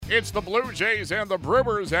It's the Blue Jays and the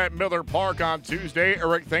Brewers at Miller Park on Tuesday.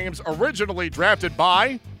 Eric Thames originally drafted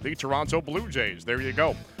by the Toronto Blue Jays. There you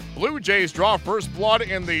go. Blue Jays draw first blood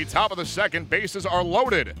in the top of the second. Bases are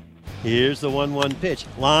loaded. Here's the 1-1 pitch.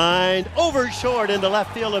 Lined over short into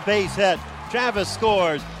left field, a base hit. Travis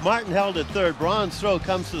scores. Martin held at third. Braun's throw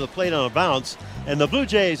comes to the plate on a bounce. And the Blue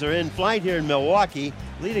Jays are in flight here in Milwaukee,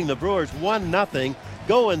 leading the Brewers 1-0.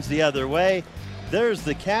 Goins the other way. There's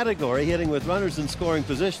the category, hitting with runners in scoring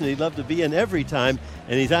position. He'd love to be in every time,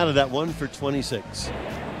 and he's out of that 1 for 26.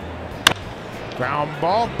 Ground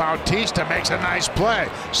ball. Bautista makes a nice play.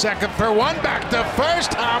 Second for one, back to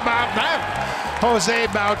first. How about that? Jose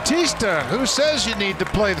Bautista, who says you need to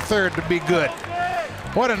play the third to be good.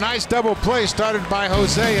 What a nice double play started by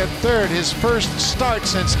Jose at third. His first start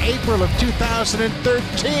since April of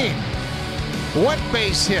 2013. What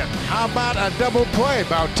base hit? How about a double play?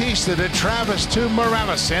 Bautista to Travis to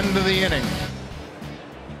Morales, end of the inning.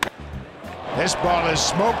 This ball is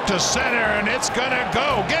smoked to center, and it's gonna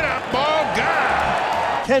go. Get up, ball,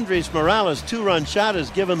 gone! Kendrys Morales' two-run shot has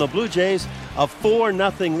given the Blue Jays a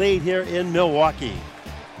 4-0 lead here in Milwaukee.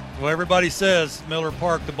 Well, everybody says Miller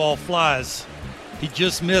Park, the ball flies. He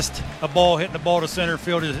just missed a ball hitting the ball to center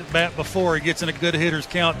field his bat before. He gets in a good hitter's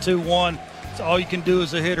count, 2-1. So all you can do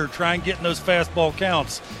as a hitter, try and get in those fastball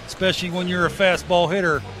counts, especially when you're a fastball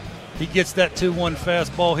hitter. He gets that 2-1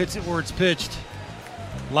 fastball, hits it where it's pitched.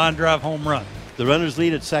 Line drive home run. The runners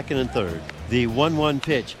lead at second and third. The 1-1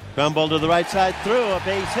 pitch. Ground ball to the right side, through, a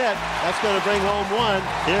base hit. That's going to bring home one.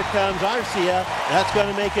 Here comes Arcia. That's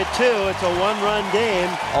going to make it two. It's a one-run game.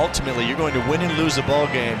 Ultimately, you're going to win and lose a ball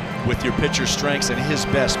game with your pitcher's strengths and his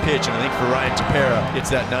best pitch. And I think for Ryan Tepera, it's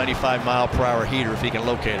that 95-mile-per-hour heater if he can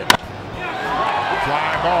locate it.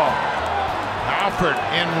 Fly ball. Alford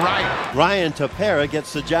in right. Ryan Tepera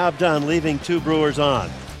gets the job done, leaving two Brewers on.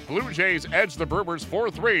 Blue Jays edge the Brewers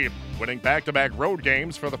 4-3, winning back-to-back road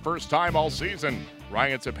games for the first time all season.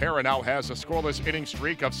 Ryan Tepera now has a scoreless inning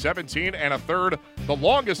streak of 17 1/3, the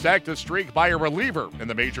longest active streak by a reliever in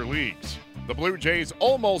the major leagues. The Blue Jays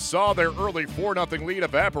almost saw their early 4-0 lead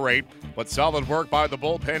evaporate, but solid work by the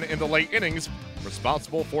bullpen in the late innings,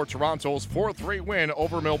 responsible for Toronto's 4-3 win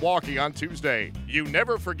over Milwaukee on Tuesday. You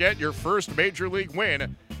never forget your first major league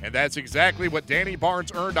win, and that's exactly what Danny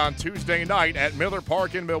Barnes earned on Tuesday night at Miller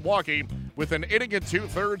Park in Milwaukee with an inning and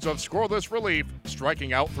 2/3 of scoreless relief,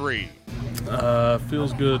 striking out 3.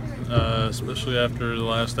 Feels good, especially after the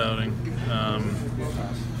last outing.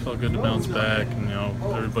 Felt good to bounce back, and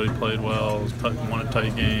everybody played well. It was won a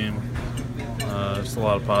tight game. Just a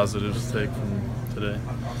lot of positives to take from today.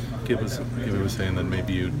 Gibby was saying that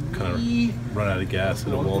maybe you kind of run out of gas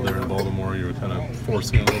at a wall there in Baltimore. You were kind of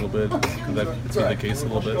forcing a little bit. Could that be the case a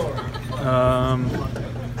little bit? I'm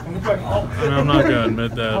not going to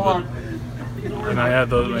admit that, but and I had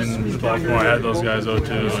those in Baltimore. I had those guys too.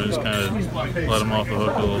 I just kind of let them off the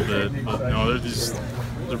hook a little bit. But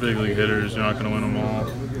they're big league hitters. You're not going to win them all.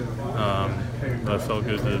 But I felt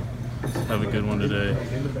good to have a good one today.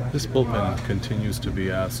 This bullpen continues to be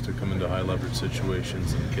asked to come into high leverage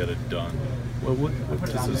situations and get it done. Well, what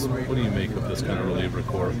do you make of this kind of reliever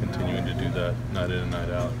core continuing to do that night in and night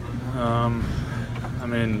out?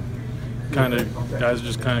 Guys are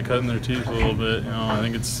just kind of cutting their teeth a little bit. I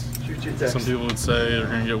think it's some people would say they're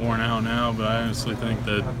going to get worn out now, but I honestly think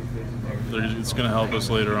that it's going to help us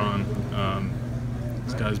later on.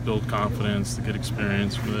 These guys build confidence to get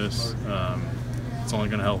experience for this. It's only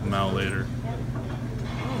going to help them out later.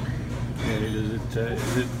 Is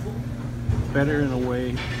it better in a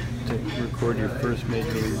way to record your first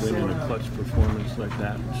major league win in a clutch performance like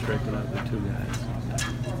that and strike it out with two guys?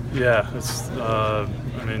 Yeah, it's.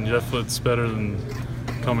 Definitely it's better than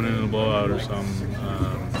coming in a blowout or something.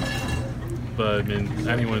 But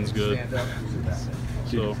any win's good.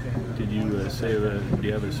 So, did you say that? Do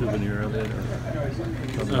you have a souvenir of it?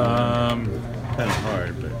 Kind of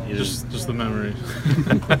hard, but just the memory.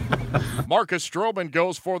 Marcus Stroman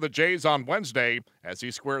goes for the Jays on Wednesday as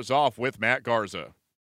he squares off with Matt Garza.